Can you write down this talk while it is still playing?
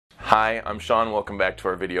Hi, I'm Shawn. Welcome back to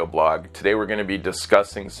our video blog. Today we're going to be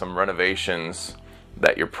discussing some renovations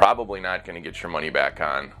that you're probably not going to get your money back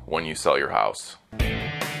on when you sell your house.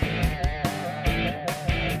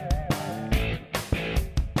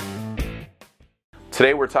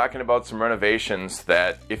 Today we're talking about some renovations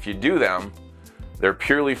that if you do them, they're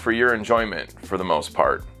purely for your enjoyment for the most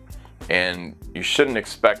part. And you shouldn't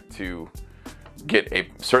expect to get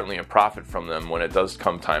certainly a profit from them when it does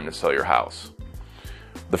come time to sell your house.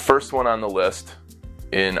 The first one on the list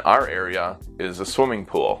in our area is a swimming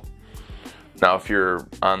pool. Now, if you're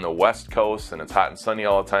on the West Coast and it's hot and sunny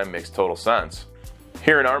all the time, it makes total sense.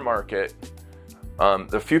 Here in our market,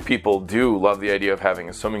 a few people do love the idea of having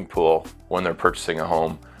a swimming pool when they're purchasing a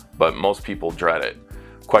home, but most people dread it.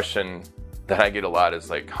 Question that I get a lot is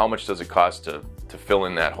like, how much does it cost to fill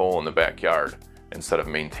in that hole in the backyard instead of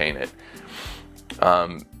maintain it?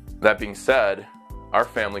 That being said, our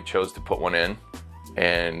family chose to put one in,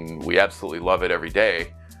 and we absolutely love it every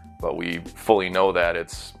day, but we fully know that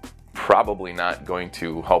it's probably not going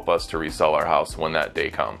to help us to resell our house when that day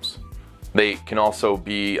comes. They can also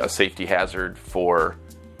be a safety hazard for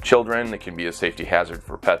children. They can be a safety hazard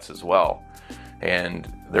for pets as well. And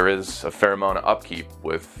there is a fair amount of upkeep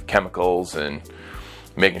with chemicals and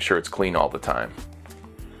making sure it's clean all the time.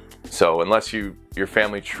 So unless your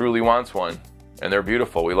family truly wants one, and they're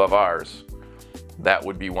beautiful, we love ours, that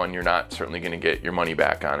would be one you're not certainly going to get your money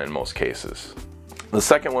back on in most cases. The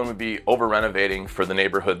second one would be over renovating for the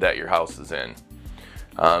neighborhood that your house is in.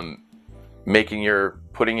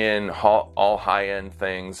 Putting in all high-end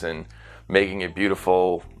things and making it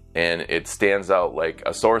beautiful and it stands out like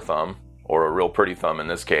a sore thumb, or a real pretty thumb in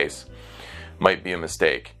this case, might be a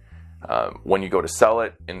mistake. When you go to sell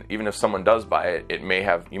it, and even if someone does buy it, you may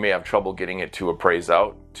have trouble getting it to appraise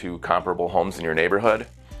out to comparable homes in your neighborhood.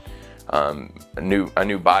 A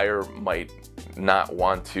new buyer might not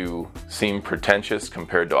want to seem pretentious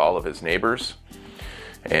compared to all of his neighbors.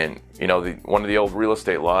 And you know, one of the old real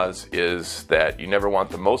estate laws is that you never want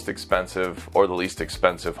the most expensive or the least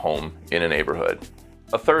expensive home in a neighborhood.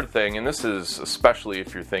 A third thing, and this is especially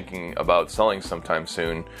if you're thinking about selling sometime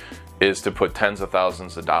soon, is to put tens of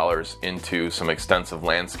thousands of dollars into some extensive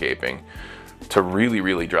landscaping to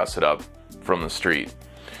really dress it up from the street.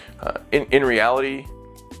 In reality,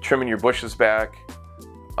 trimming your bushes back,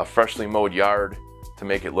 a freshly mowed yard to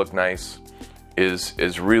make it look nice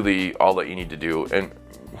is really all that you need to do. And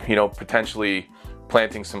you know, potentially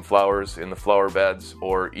planting some flowers in the flower beds,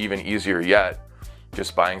 or even easier yet,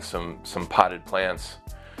 just buying some potted plants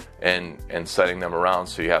and setting them around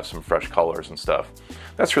so you have some fresh colors and stuff.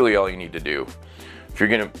 That's really all you need to do. If you're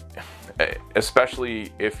gonna,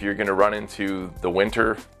 especially if you're gonna run into the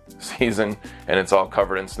winter season and it's all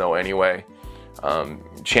covered in snow anyway,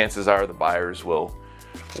 chances are the buyers will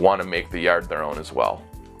want to make the yard their own as well.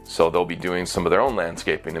 So they'll be doing some of their own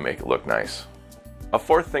landscaping to make it look nice. A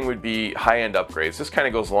fourth thing would be high-end upgrades. This kind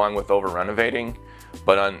of goes along with over renovating,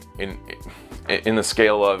 but in the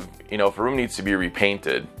scale of, you know, if a room needs to be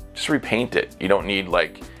repainted, just repaint it. You don't need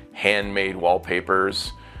like handmade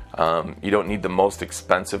wallpapers. You don't need the most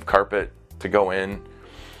expensive carpet to go in.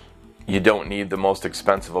 You don't need the most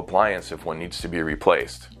expensive appliance if one needs to be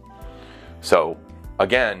replaced. So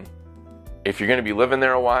again, if you're going to be living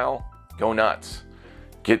there a while, go nuts.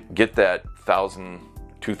 Get that $1,000,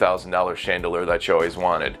 $2,000 chandelier that you always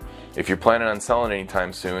wanted. If you're planning on selling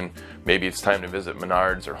anytime soon, maybe it's time to visit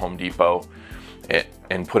Menards or Home Depot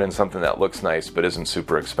and put in something that looks nice but isn't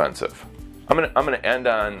super expensive. I'm gonna end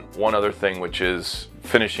on one other thing, which is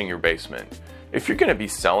finishing your basement. If you're gonna be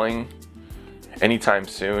selling anytime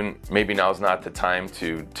soon, maybe now's not the time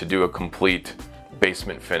to do a complete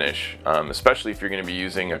basement finish, especially if you're gonna be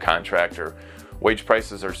using a contractor. Wage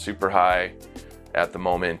prices are super high at the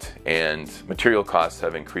moment, and material costs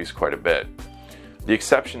have increased quite a bit. The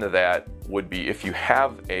exception to that would be if you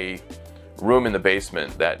have a room in the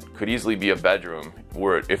basement that could easily be a bedroom,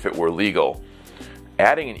 if it were legal.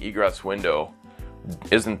 Adding an egress window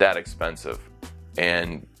isn't that expensive,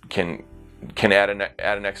 and can add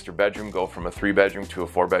an extra bedroom, go from a 3-bedroom to a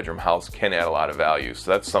 4-bedroom house, can add a lot of value. So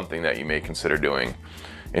that's something that you may consider doing.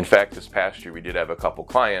 In fact, this past year we did have a couple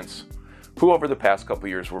clients who over the past couple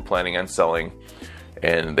years were planning on selling,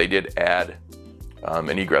 and they did add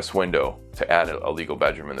an egress window to add a legal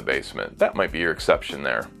bedroom in the basement. That might be your exception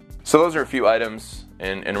there. So those are a few items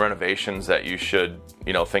in renovations that you should,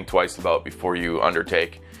 you know, think twice about before you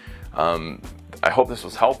undertake. I hope this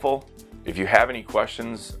was helpful. If you have any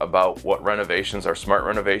questions about what renovations are smart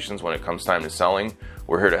renovations when it comes time to selling,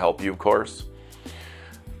 we're here to help you, of course.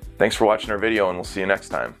 Thanks for watching our video, and we'll see you next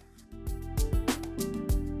time.